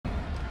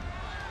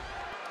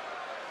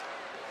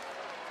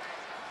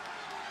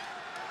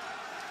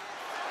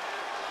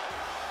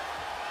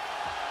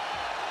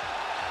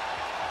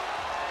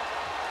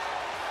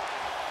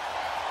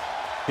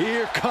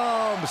Here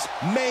comes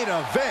main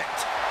event,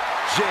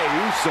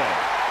 Jey Uso.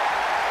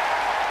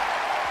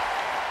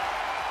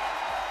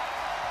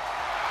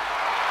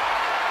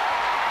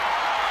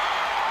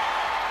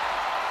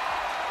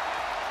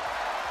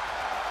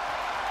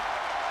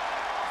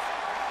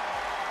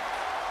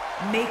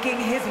 Making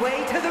his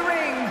way to the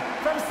ring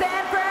from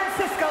San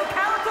Francisco,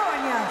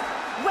 California,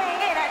 weighing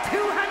in at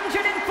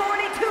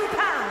 242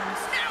 pounds,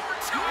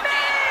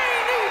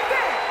 main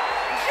event,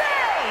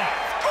 Jey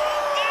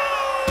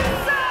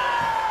Uso!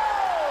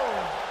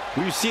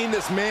 We've seen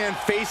this man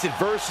face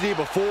adversity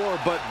before,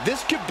 but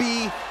this could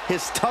be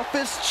his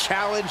toughest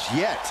challenge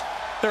yet.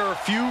 There are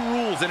few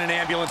rules in an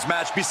ambulance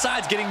match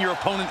besides getting your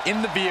opponent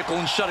in the vehicle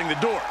and shutting the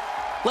door.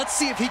 Let's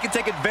see if he can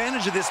take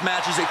advantage of this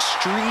match's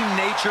extreme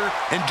nature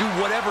and do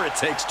whatever it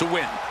takes to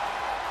win.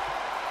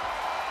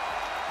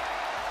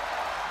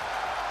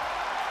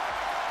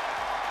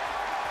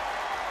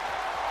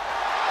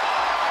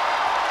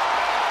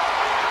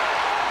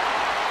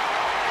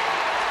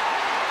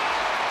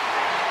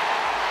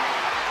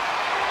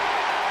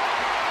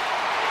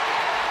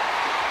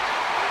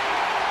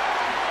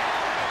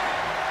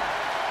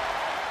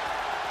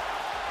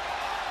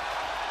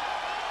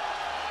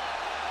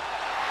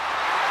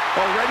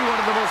 Already one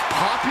of the most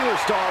popular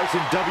stars in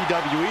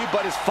WWE,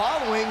 but his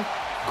following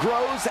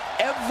grows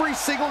every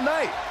single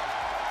night.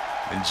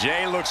 And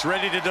Jey looks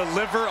ready to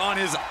deliver on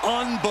his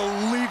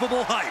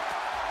unbelievable hype.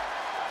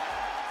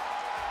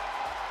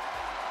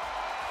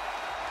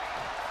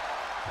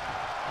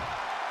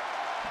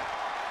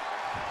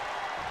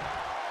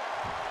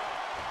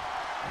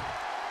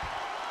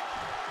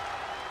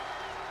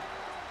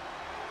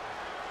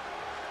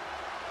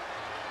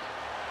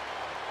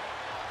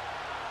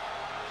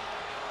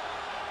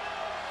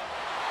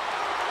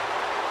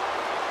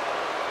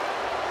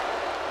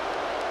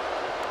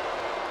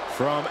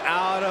 From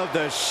out of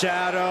the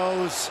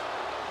shadows,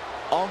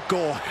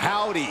 Uncle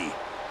Howdy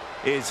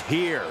is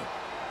here.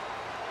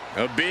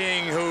 A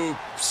being who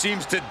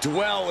seems to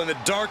dwell in the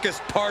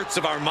darkest parts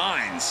of our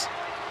minds.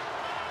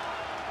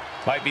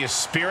 Might be a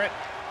spirit,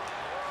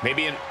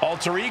 maybe an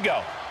alter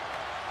ego,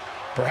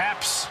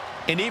 perhaps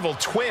an evil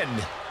twin.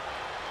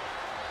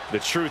 The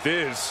truth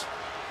is,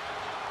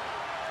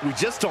 we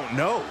just don't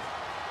know.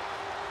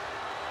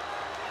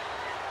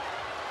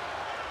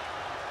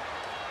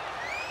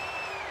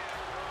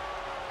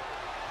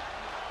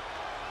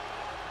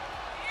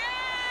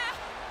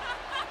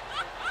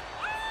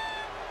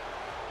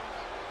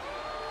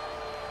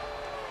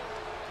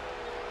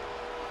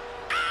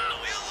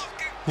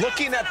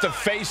 Looking at the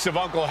face of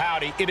Uncle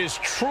Howdy, it is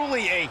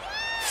truly a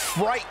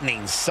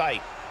frightening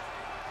sight.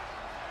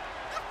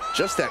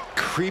 Just that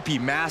creepy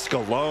mask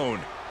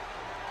alone.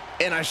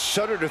 And I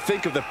shudder to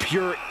think of the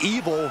pure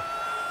evil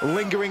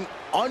lingering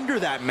under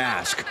that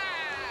mask.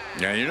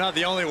 Yeah, you're not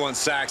the only one,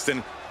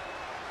 Saxton.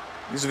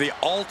 These are the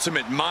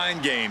ultimate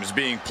mind games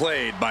being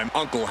played by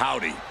Uncle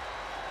Howdy.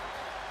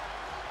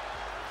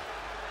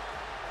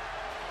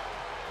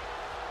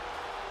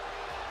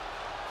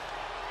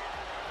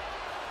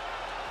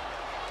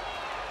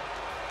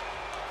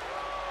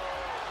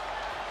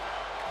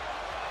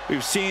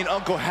 We've seen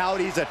Uncle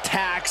Howdy's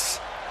attacks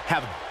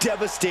have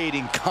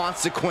devastating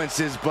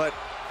consequences, but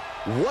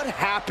what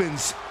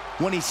happens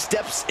when he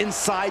steps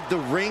inside the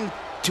ring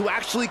to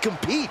actually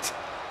compete?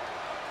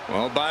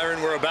 Well,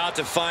 Byron, we're about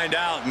to find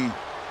out, and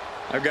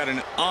I've got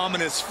an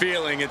ominous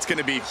feeling it's going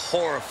to be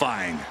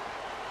horrifying.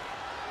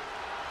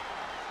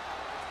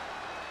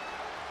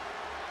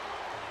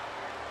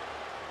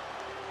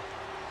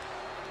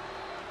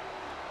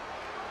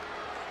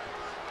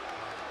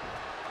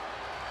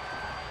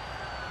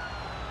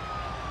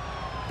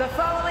 The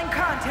following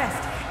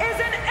contest is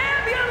an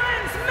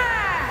ambulance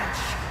match!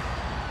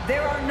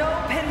 There are no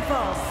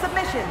pinfalls,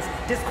 submissions,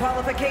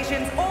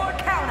 disqualifications, or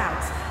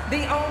countouts.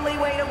 The only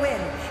way to win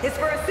is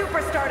for a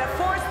superstar to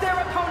force their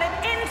opponent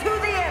into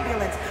the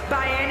ambulance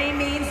by any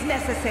means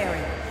necessary.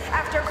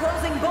 After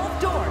closing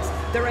both doors,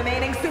 the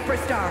remaining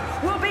superstar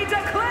will be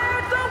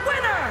declared the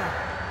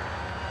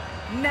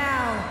winner!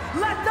 Now,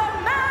 let the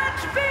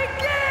match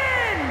begin!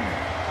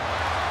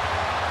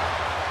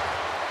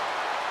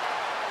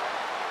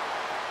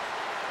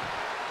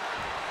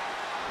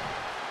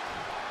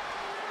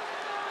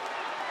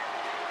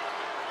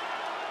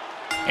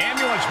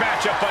 Ambulance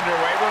matchup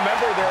underway.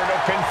 Remember, there are no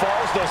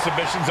pinfalls, no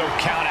submissions, no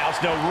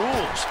countouts, no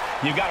rules.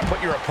 You've got to put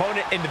your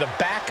opponent into the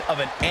back of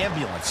an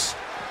ambulance.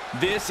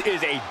 This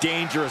is a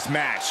dangerous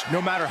match.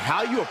 No matter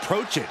how you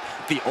approach it,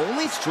 the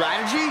only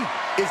strategy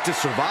is to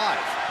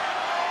survive.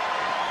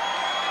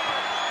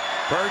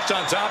 Perched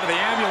on top of the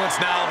ambulance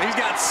now. He's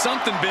got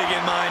something big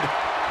in mind.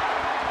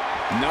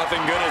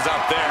 Nothing good is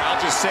up there.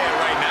 I'll just say it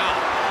right now.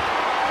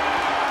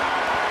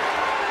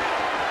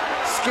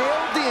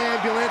 Scaled the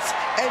ambulance,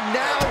 and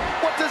now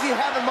what does he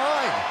have in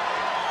mind?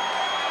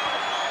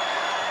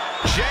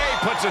 Jey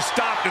puts a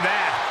stop to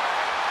that.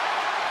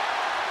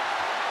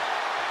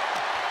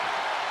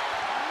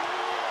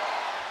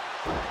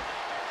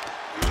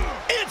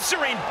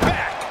 Answering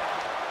back.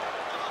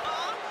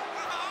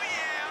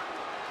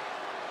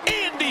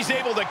 And he's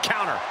able to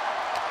counter.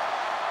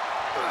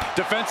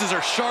 Defenses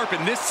are sharp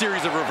in this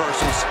series of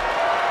reversals.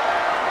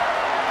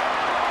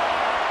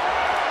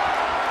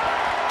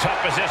 Tough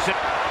position.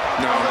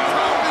 No.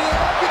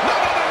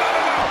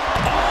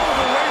 All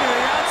the way to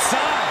the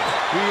outside.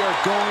 We are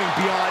going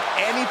beyond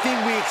anything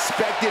we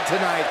expected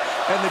tonight,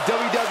 and the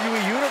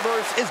WWE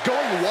Universe is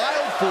going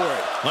wild for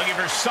it. Looking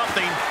for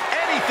something,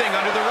 anything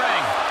under the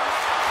ring.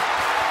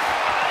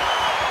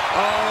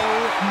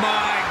 Oh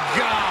my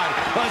God,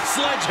 a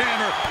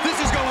sledgehammer. This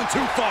is going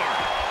too far.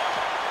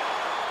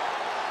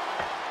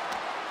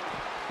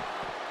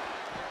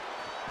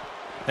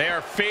 They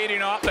are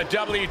feeding off the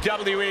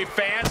WWE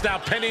fans, now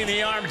pinning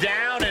the arm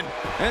down and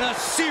a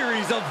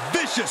series of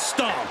vicious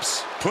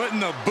stomps. Putting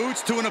the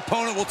boots to an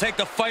opponent will take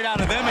the fight out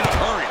of them in a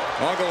hurry.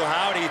 Uncle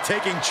Howdy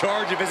taking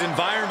charge of his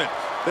environment.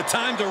 The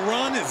time to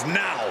run is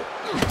now.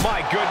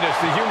 My goodness,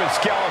 the human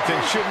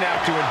skeleton shouldn't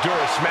have to endure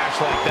a smash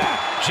like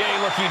that. Jay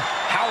looking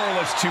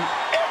powerless to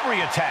every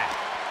attack.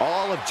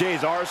 All of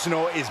Jay's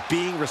arsenal is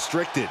being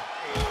restricted.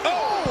 Oh!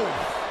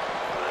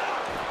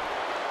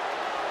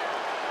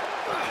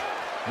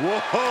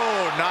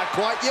 Whoa, not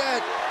quite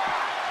yet.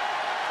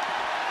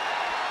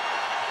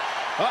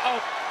 Uh-oh,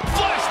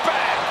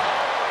 flashback!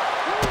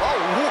 Oh,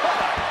 what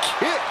a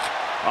kick!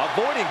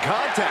 Avoiding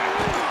contact.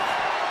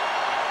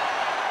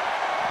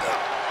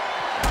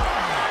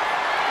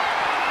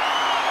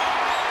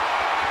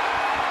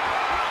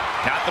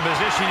 Not the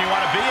position you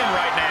want to be in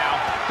right now.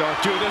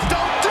 Don't do this,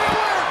 don't do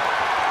it!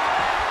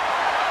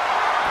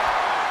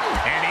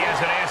 And he has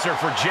an answer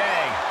for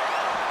Jay.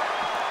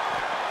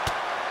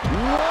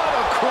 What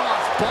a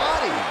cross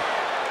body!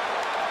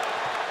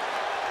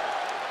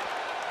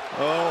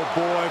 Oh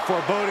boy,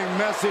 foreboding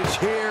message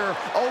here,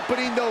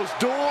 opening those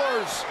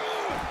doors.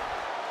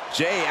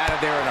 Jay out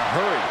of there in a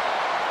hurry.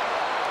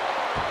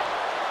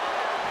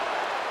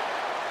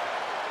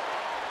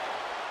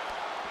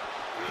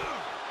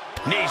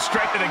 Knee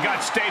straight to the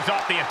gut, stays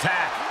off the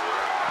attack.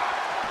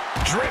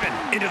 Driven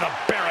into the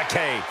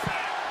barricade.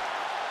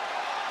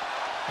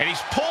 And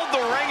he's pulled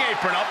the ring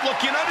apron up,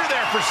 looking under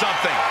there for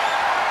something.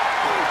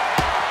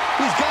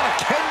 He's got a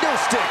kendo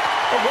stick,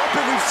 a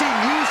weapon we've seen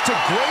used to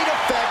great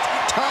effect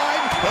time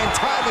and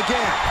time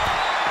again.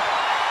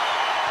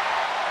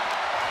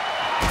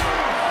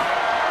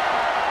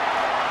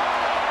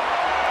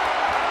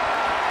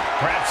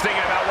 Perhaps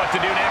thinking about what to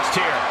do next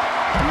here.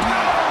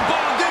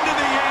 Bumped into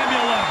the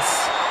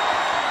ambulance.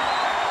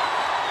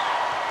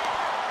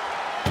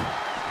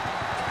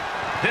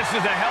 This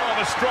is a hell of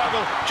a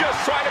struggle, just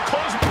trying to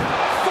close.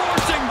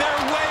 Forcing their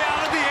way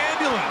out of the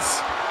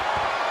ambulance.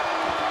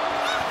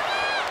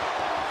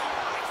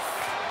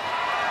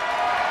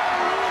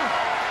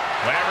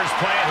 Whatever's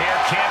playing here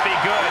can't be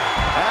good.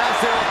 As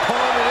their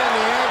opponent in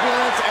the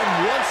ambulance and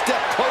one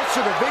step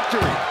closer to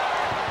victory.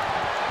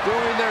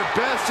 Doing their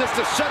best just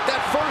to shut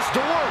that first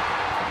door.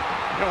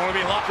 You don't want to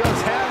be locked.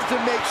 Just has to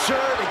make sure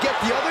to get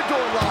the other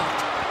door locked.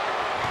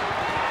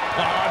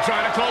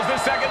 Trying to close the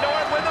second door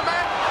and win the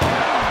match.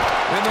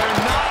 And they're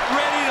not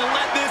ready to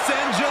let this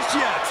end just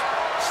yet.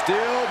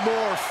 Still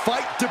more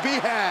fight to be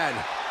had.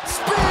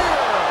 Spear!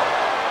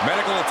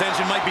 Medical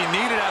attention might be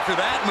needed after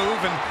that move,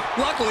 and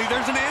luckily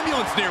there's an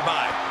ambulance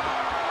nearby.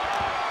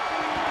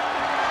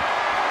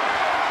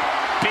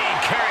 Being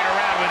carried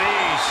around with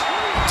ease.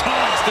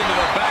 Tossed into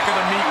the back of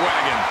the meat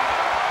wagon.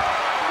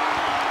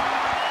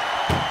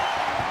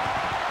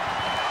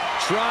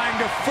 Trying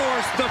to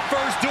force the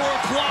first door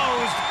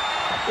closed.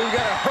 We've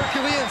got a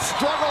Herculean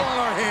struggle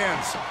on our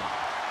hands.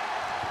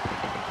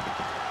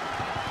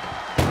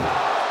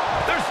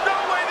 There's no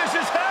way this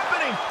is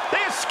happening.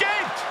 They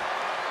escaped.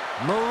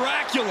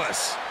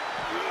 Miraculous.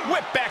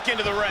 Whip back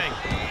into the ring.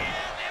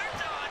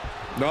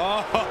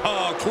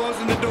 Oh,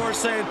 closing the door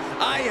saying,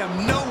 I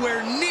am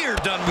nowhere near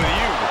done with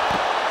you.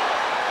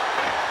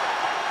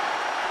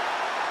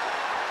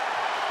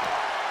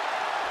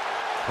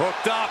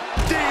 Hooked up.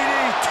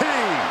 DDT!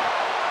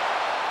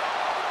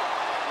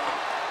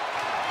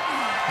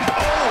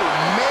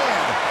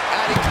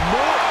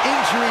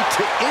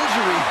 To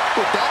injury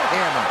with that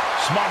hammer.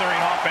 Smothering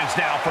offense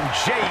now from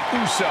Jey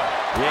Uso.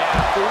 Yeah,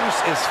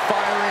 Uso is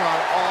firing on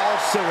all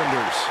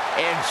cylinders.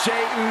 And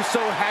Jey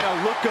Uso had a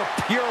look of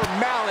pure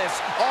malice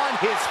on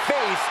his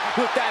face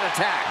with that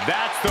attack.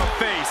 That's the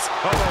face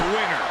of a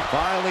winner.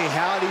 Finally,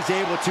 Howdy's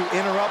able to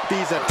interrupt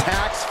these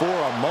attacks for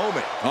a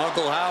moment.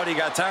 Uncle Howdy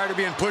got tired of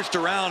being pushed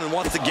around and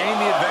wants to gain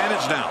the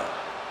advantage now.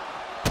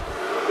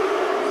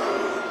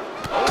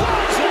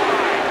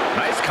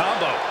 Nice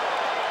combo.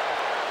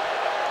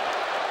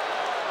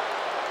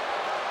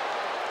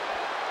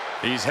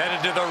 He's headed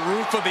to the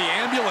roof of the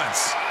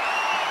ambulance.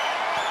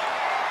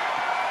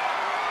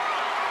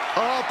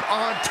 Up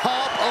on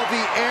top of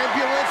the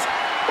ambulance.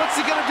 What's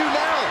he gonna do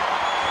now?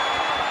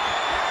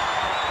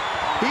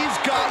 He's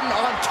gotten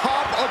on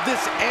top of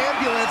this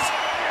ambulance.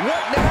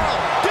 What now?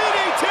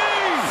 DDT!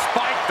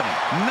 Spiked them.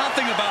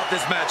 Nothing about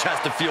this match has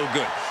to feel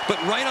good.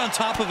 But right on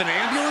top of an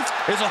ambulance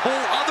is a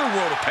whole other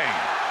world of pain.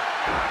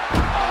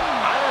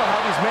 I don't know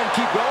how these men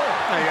keep going.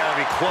 They gotta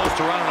be close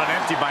to running on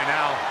empty by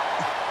now.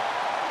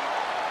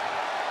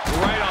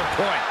 Right on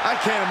point. I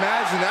can't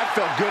imagine that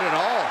felt good at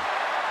all.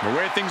 The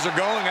way things are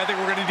going, I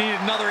think we're going to need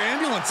another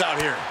ambulance out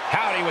here.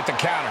 Howdy with the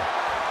counter.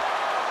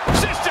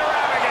 Sister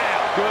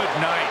Abigail. Good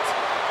night.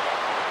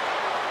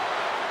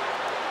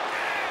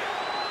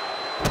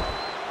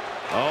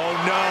 Oh,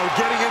 no,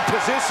 getting in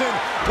position.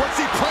 What's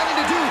he planning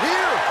to do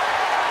here?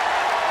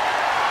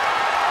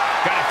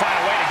 Got to find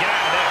a way to get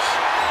out of this.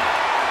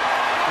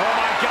 Oh,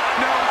 my God,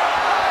 no.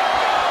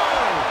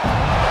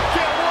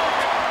 Can't work.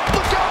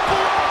 Look out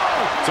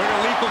below. Took a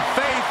leap of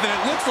faith, and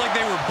it looks like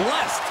they were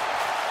blessed.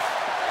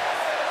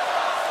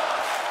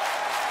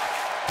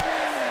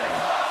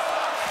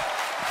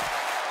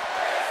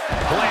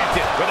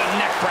 Planted with a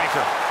neck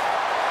breaker.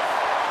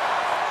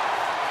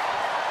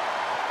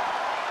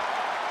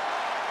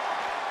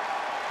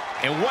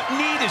 And what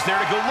need is there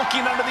to go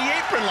looking under the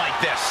apron like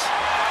this?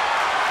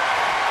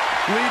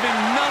 Leaving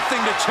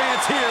nothing to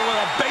chance here with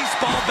a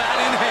baseball bat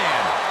in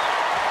hand.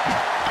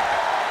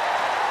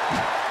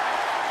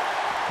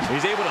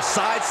 He's able to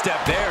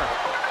sidestep there.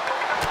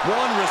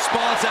 One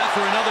response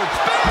after another.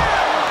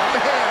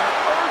 Man,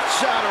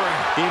 earth-shattering.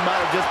 He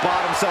might have just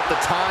bought himself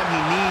the time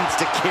he needs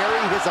to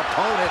carry his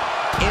opponent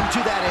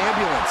into that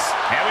ambulance.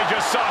 And we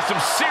just saw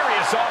some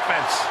serious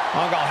offense.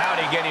 Uncle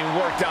Howdy getting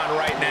worked on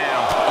right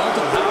now.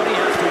 Uncle Howdy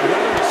has to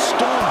weather a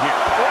storm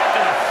here. Right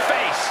in the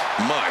face.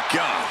 My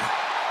God.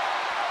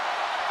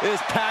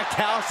 This packed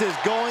house is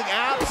going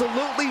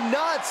absolutely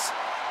nuts.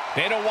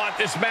 They don't want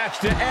this match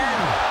to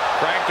end.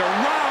 Cranked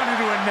around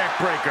into a neck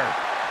breaker.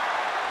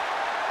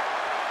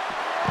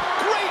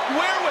 Great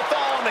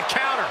wherewithal on the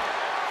counter.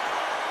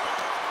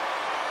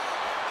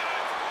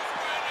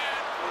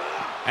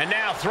 And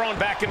now thrown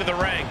back into the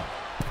ring.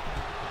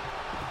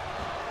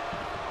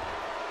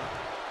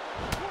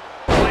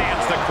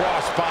 Lands the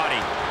crossbody.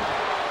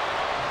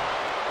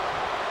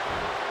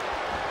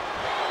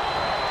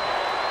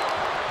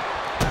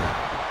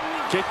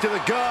 Kick to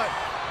the gut.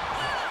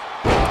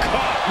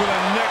 Caught with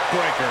a neck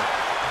breaker.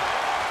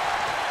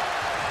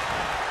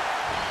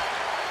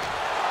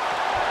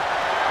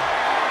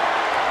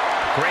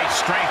 Great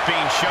strength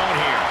being shown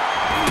here.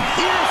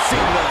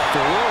 Piercing the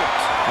throat.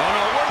 Oh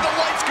no, where'd the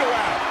lights go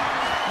out?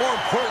 More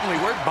importantly,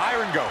 where'd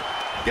Byron go?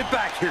 Get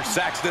back here,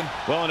 Saxton.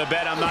 Willing to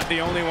bet I'm not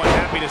the only one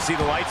happy to see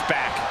the lights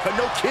back. But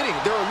no kidding,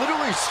 there are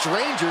literally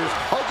strangers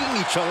hugging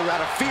each other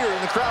out of fear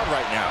in the crowd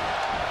right now.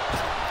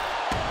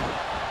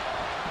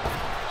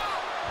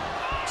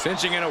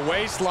 Cinching in a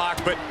waist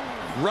lock, but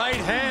right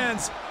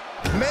hands.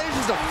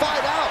 Manages to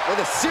fight out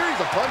with a series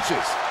of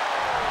punches.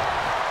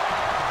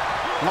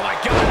 Oh my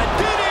God, a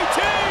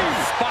DDT!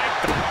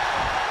 Spiked him.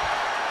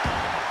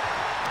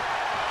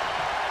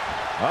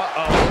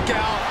 Uh-oh, look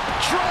out.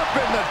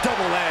 Dropping the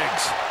double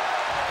legs.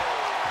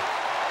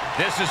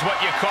 This is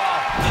what you call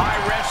high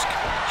risk,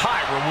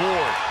 high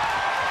reward.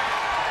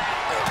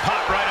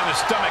 Pop right in the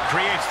stomach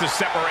creates the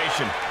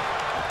separation.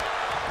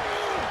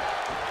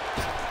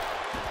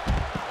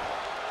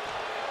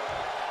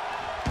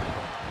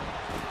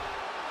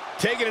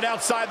 Taking it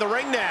outside the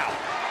ring now.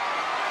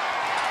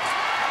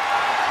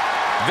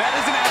 That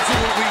is an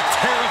absolutely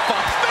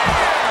terrifying.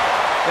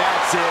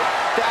 That's it.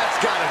 That's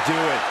got to do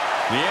it.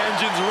 The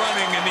engine's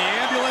running and the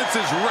ambulance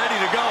is ready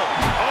to go.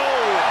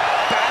 Oh,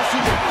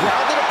 bashing the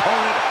grounded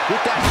opponent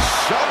with that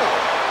shovel.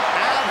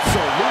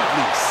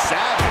 Absolutely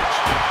savage.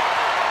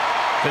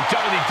 The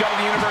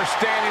WWE Universe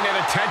standing at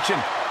attention,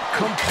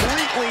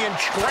 completely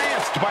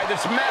entranced by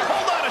this match.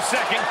 Hold on a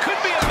second. Could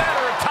be a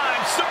matter of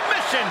time.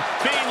 Submission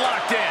being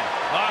locked in.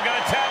 Oh, I'm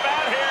going to tap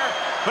out here,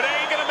 but it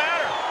ain't going to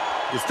matter.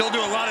 You still do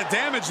a lot of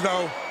damage,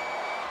 though.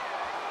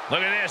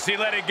 Look at this. He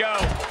let it go.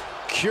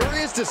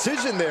 Curious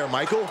decision there,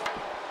 Michael.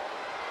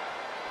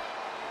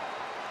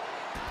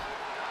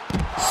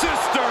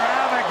 Sister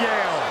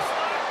Abigail.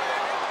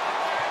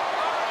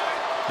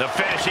 The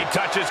finishing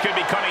touches could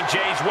be coming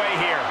Jay's way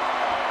here.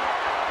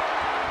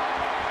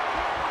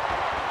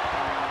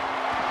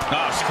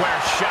 Oh,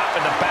 square shot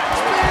in the back.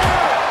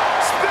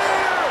 Spear!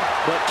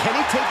 But can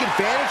he take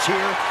advantage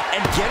here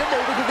and get him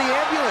over to the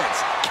ambulance?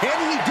 Can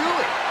he do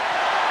it?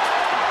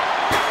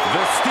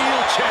 The steel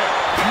chair,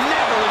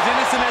 never as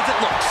innocent as it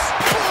looks.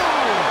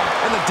 Boom!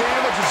 And the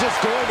damage is just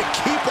going to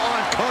keep on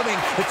coming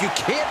if you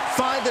can't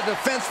find the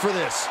defense for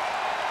this.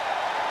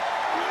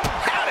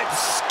 Had it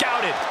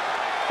scouted.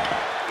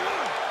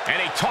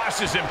 And he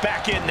tosses him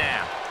back in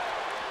now.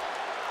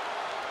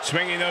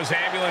 Swinging those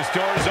ambulance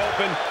doors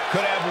open,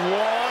 could have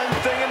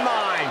one thing in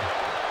mind.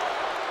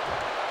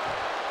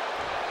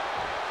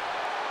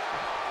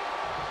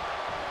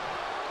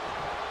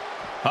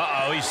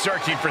 Uh-oh, he's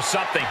searching for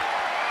something.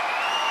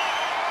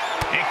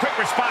 A quick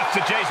response to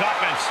Jay's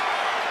offense.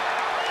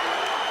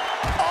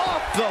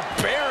 Off the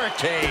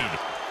barricade.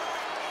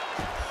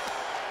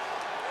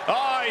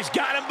 Oh, he's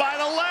got him by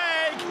the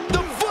leg.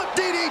 The foot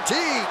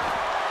DDT.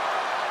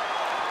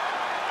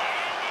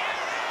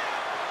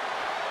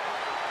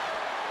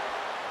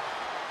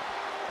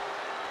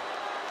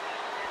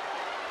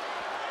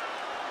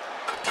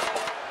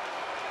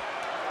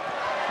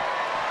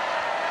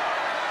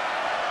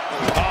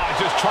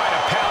 Just trying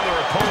to pound their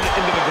opponent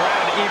into the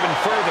ground even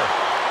further.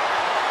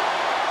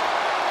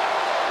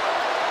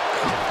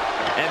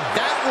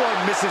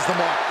 misses the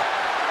mark.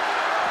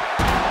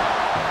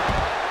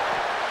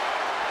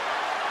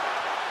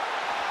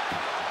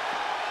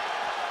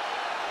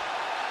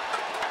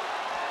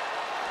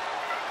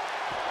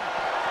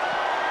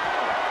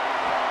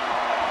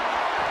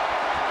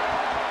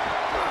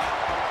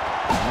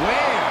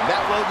 Wham!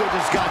 That logo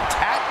just got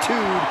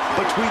tattooed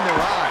between their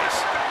eyes.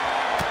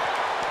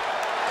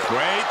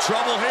 Great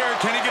trouble here.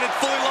 Can he get it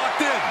fully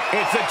locked in?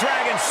 It's a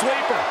Dragon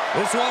Sleeper.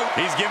 This one,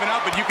 he's given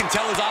up, but you can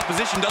tell his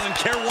opposition doesn't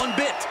care one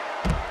bit.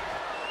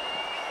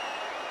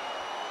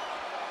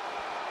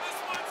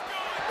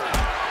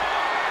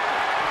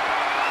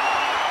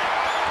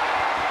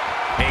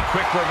 A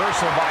quick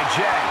reversal by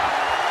Jay.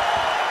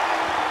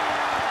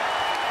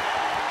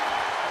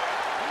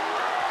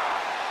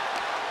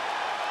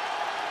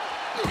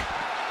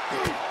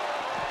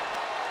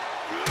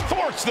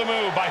 Thwarts the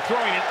move by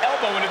throwing an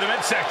elbow into the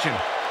midsection.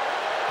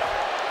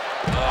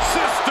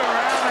 Sister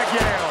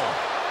Abigail.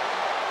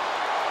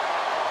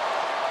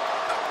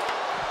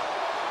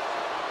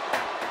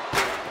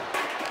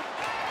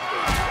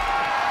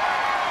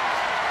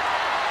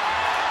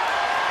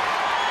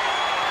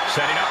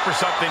 Setting up for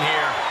something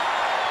here.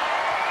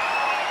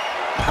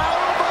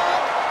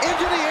 Powerbomb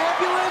into the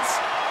ambulance?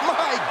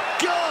 My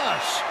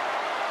gosh!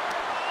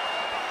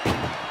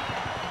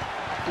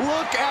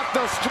 Look at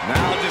the...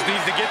 Now just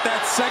needs to get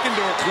that second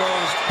door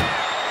closed.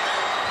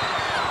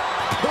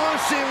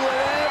 Pushing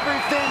with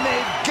everything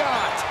they've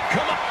got.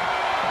 Come on.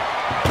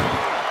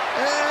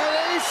 And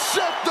they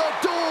shut the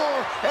door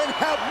and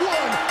have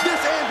won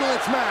this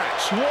ambulance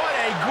match. What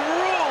a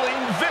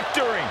grueling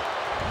victory.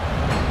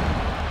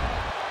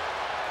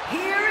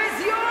 Here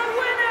is your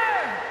winner,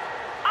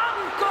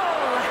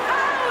 Uncle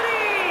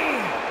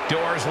Howdy!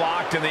 Doors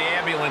locked and the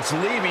ambulance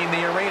leaving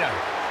the arena.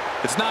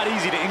 It's not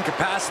easy to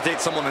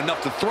incapacitate someone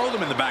enough to throw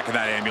them in the back of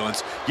that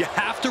ambulance. You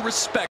have to respect